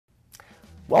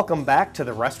Welcome back to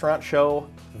the restaurant show,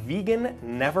 Vegan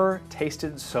Never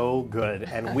Tasted So Good.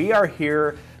 And we are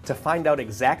here to find out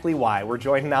exactly why. We're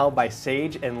joined now by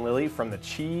Sage and Lily from the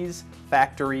Cheeze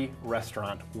Factory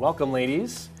restaurant. Welcome,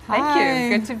 ladies. Thank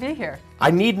you. Good to be here.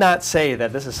 I need not say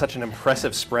that this is such an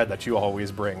impressive spread that you always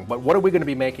bring, but what are we going to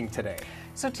be making today?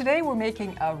 So today we're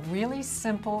making a really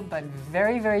simple but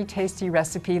very, very tasty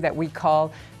recipe that we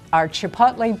call our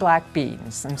chipotle black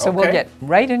beans. And so we'll get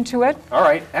right into it. All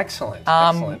right, excellent.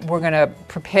 Excellent. We're going to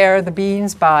prepare the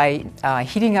beans by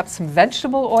heating up some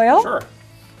vegetable oil. Sure.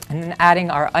 And then adding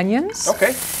our onions.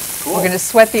 Okay, cool. We're going to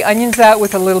sweat the onions out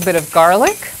with a little bit of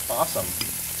garlic. Awesome.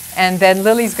 And then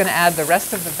Lily's going to add the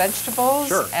rest of the vegetables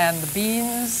Sure. and the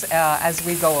beans as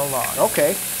we go along.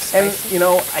 Okay. And, you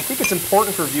know, I think it's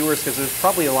important for viewers because there's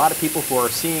probably a lot of people who are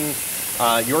seeing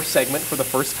your segment for the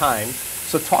first time.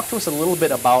 So talk to us a little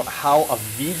bit about how a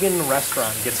vegan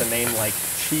restaurant gets a name like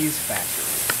Cheeze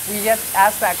Factory. We get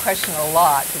asked that question a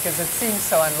lot because it seems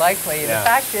so unlikely. Yeah. The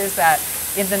fact is that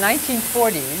in the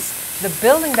 1940s, the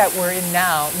building that we're in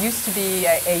now used to be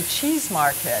a cheese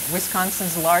market,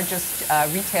 Wisconsin's largest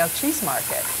retail cheese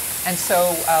market. And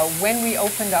so when we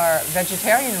opened our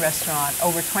vegetarian restaurant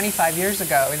over 25 years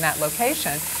ago in that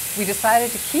location, we decided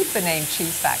to keep the name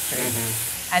Cheeze Factory.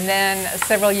 And then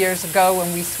several years ago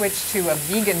when we switched to a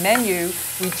vegan menu,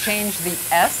 we changed the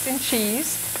S in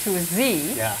cheese to a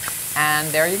Z. Yeah. And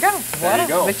there you go. There you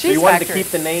go. The Cheeze So you wanted Factory. to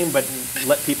keep the name, but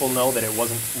let people know that it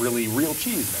wasn't really real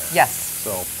cheese there. Yes.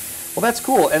 So, well, that's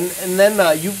cool. And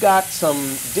then you've got some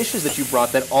dishes that you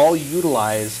brought that all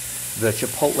utilize the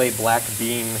chipotle black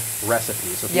bean recipe.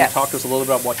 So can you talk to us a little bit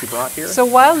about what you brought here? So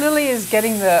while Lily is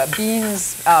getting the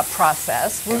beans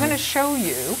processed, we're going to show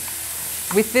you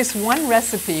with this one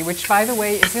recipe, which by the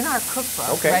way is in our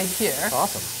cookbook right here.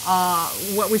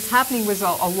 Awesome. What was happening was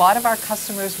a lot of our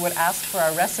customers would ask for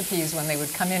our recipes when they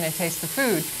would come in and taste the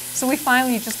food. So we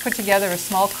finally just put together a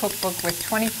small cookbook with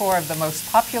 24 of the most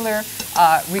popular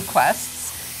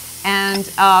requests. And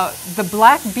the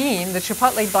black bean, the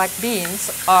chipotle black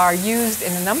beans, are used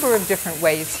in a number of different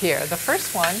ways here. The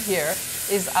first one here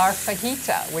is our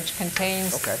fajita, which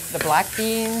contains the black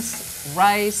beans,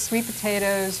 rice, sweet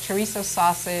potatoes, chorizo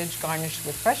sausage, garnished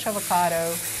with fresh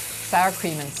avocado, sour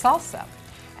cream, and salsa.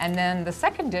 And then the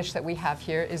second dish that we have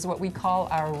here is what we call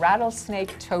our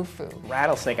rattlesnake tofu.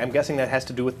 Rattlesnake, I'm guessing that has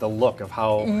to do with the look of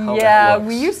how that Yeah, looks.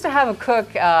 we used to have a cook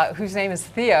whose name is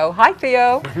Theo. Hi,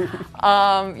 Theo.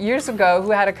 Years ago,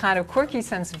 who had a kind of quirky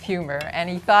sense of humor,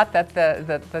 and he thought that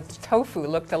the tofu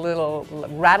looked a little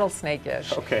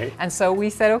rattlesnake-ish. Okay. And so we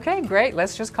said, okay, great,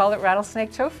 let's just call it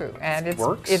rattlesnake tofu. And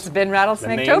Works. it's been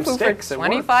rattlesnake tofu sticks. for It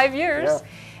 25 years. Yeah.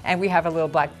 And we have a little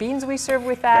black beans we serve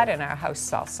with that and our house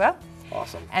salsa.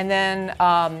 Awesome. And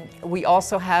then we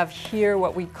also have here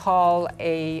what we call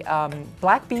a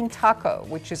black bean taco,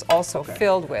 which is also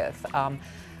filled with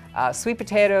sweet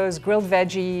potatoes, grilled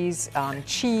veggies,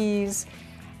 cheese,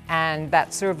 and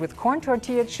that's served with corn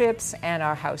tortilla chips and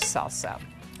our house salsa.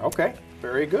 Okay,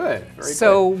 very good. Very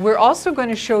So good. we're also going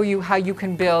to show you how you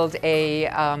can build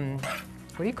a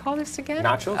what do you call this again?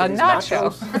 Nachos? A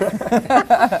nacho.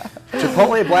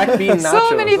 Chipotle black bean nachos.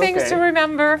 So many things to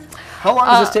remember. How long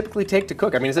does this typically take to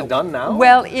cook? I mean, is it done now?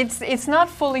 Well, it's not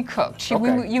fully cooked.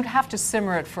 You'd have to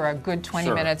simmer it for a good 20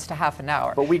 minutes to half an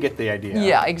hour. But we get the idea.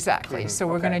 Yeah, exactly. So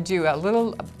we're going to do a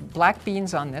little black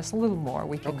beans on this, a little more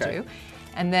we can do.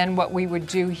 And then what we would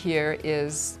do here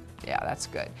is, yeah, that's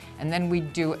good. And then we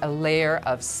do a layer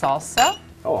of salsa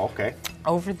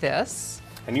over this.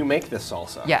 And you make this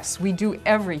salsa? Yes, we do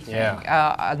everything.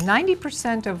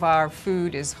 90% of our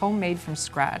food is homemade from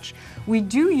scratch. We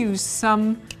do use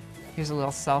some, here's a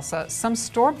little salsa, some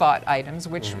store-bought items,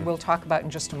 which we'll talk about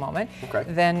in just a moment.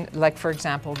 Then, like for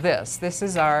example, this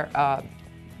is our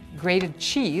grated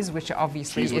cheese, which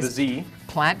obviously Cheese with a is Z.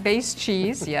 plant-based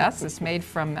cheese. Yes, it's made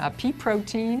from pea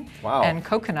protein and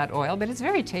coconut oil, but it's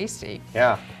very tasty.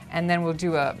 Yeah. And then we'll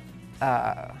do a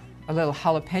little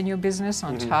jalapeno business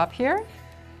on top here.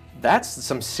 That's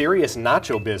some serious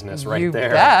nacho business right You there.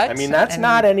 bet. I mean, that's And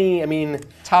not any, I mean...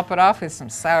 Top it off with some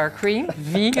sour cream,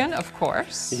 vegan, of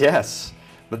course. Yes,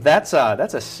 but that's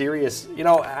a serious, you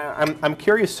know, I'm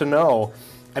curious to know,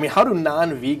 I mean, how do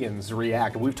non-vegans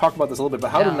react? We've talked about this a little bit,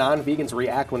 but how do non-vegans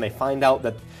react when they find out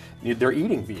that they're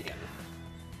eating vegan?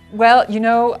 Well, you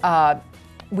know,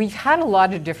 we've had a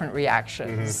lot of different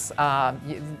reactions.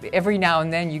 Every now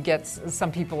and then you get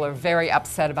some people are very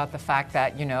upset about the fact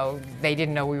that, you know, they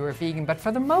didn't know we were vegan, but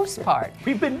for the most part.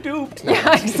 We've been duped.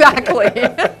 Yeah, exactly.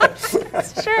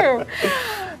 It's true.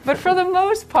 But for the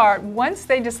most part, once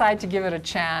they decide to give it a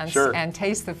chance Sure. and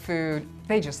taste the food,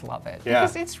 they just love it. Yeah.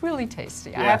 Because it's really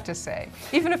tasty, I have to say,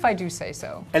 even if I do say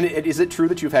so. And is it true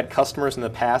that you've had customers in the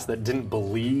past that didn't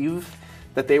believe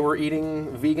that they were eating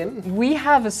vegan? We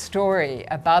have a story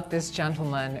about this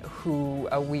gentleman who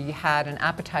we had an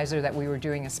appetizer that we were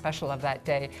doing a special of that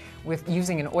day with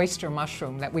using an oyster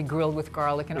mushroom that we grilled with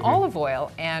garlic and olive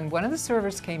oil. And one of the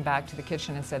servers came back to the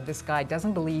kitchen and said, "This guy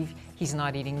doesn't believe he's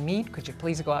not eating meat. Could you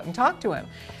please go out and talk to him?"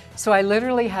 So I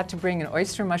literally had to bring an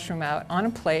oyster mushroom out on a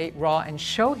plate raw and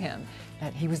show him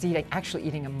that he was actually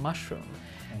eating a mushroom.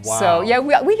 Wow. So yeah,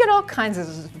 we get all kinds of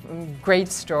great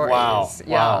stories. Wow.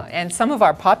 Yeah, Wow. and some of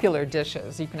our popular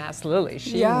dishes. You can ask Lily;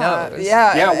 she knows.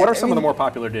 Yeah. What are some of the more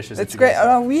popular dishes? It's that you great. guys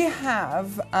have? We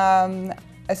have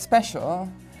a special.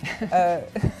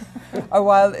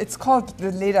 While it's called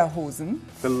the Lederhosen.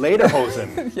 The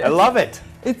Lederhosen. I love it.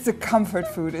 It's a comfort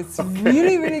food. It's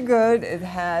really, really good. It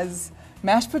has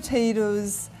mashed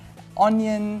potatoes,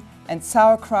 onion, and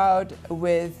sauerkraut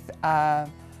with a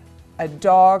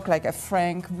dog, like a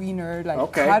Frank Wiener,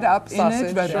 like cut up Sausage, in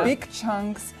it, but sure. big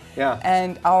chunks. Yeah.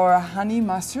 And our honey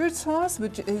mustard sauce,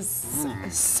 which is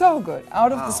so good,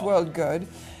 out of this world good.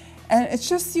 And it's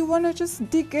just, you want to just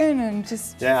dig in and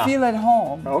just feel at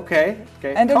home. Okay.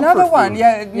 And Comfort another one, food.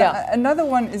 another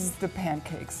one is the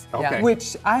pancakes. Okay.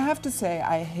 Which I have to say,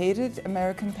 I hated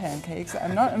American pancakes.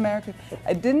 I'm not American.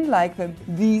 I didn't like them.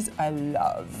 These I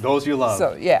love. Those you love.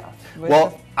 So yeah.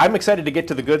 Well, I'm excited to get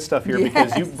to the good stuff here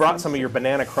because you brought some of your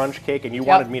banana crunch cake and you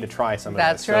wanted me to try some of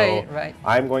That's this. right, So right.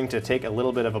 I'm going to take a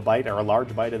little bit of a bite or a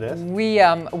large bite of this. We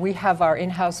have our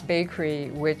in-house bakery,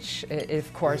 which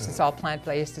of course it's all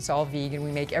plant-based, it's all vegan.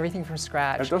 We make everything from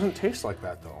scratch. It doesn't taste like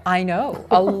that though. I know.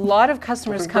 A lot of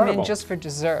customers come in incredible. just for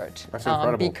dessert. That's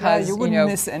incredible. Because you wouldn't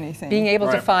miss anything. being able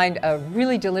to Right. find a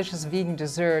really delicious vegan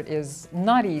dessert is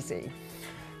not easy.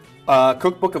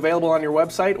 Cookbook available on your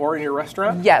website or in your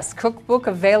restaurant? Yes, cookbook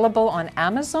available on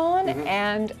Amazon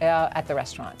and at the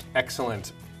restaurant.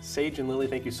 Excellent. Sage and Lily,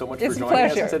 thank you so much It's for a joining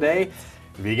pleasure. us today.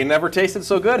 Vegan never tasted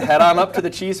so good. Head on up to the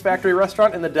Cheeze Factory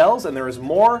restaurant in the Dells, and there is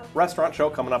more Restaurant Show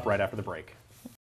coming up right after the break.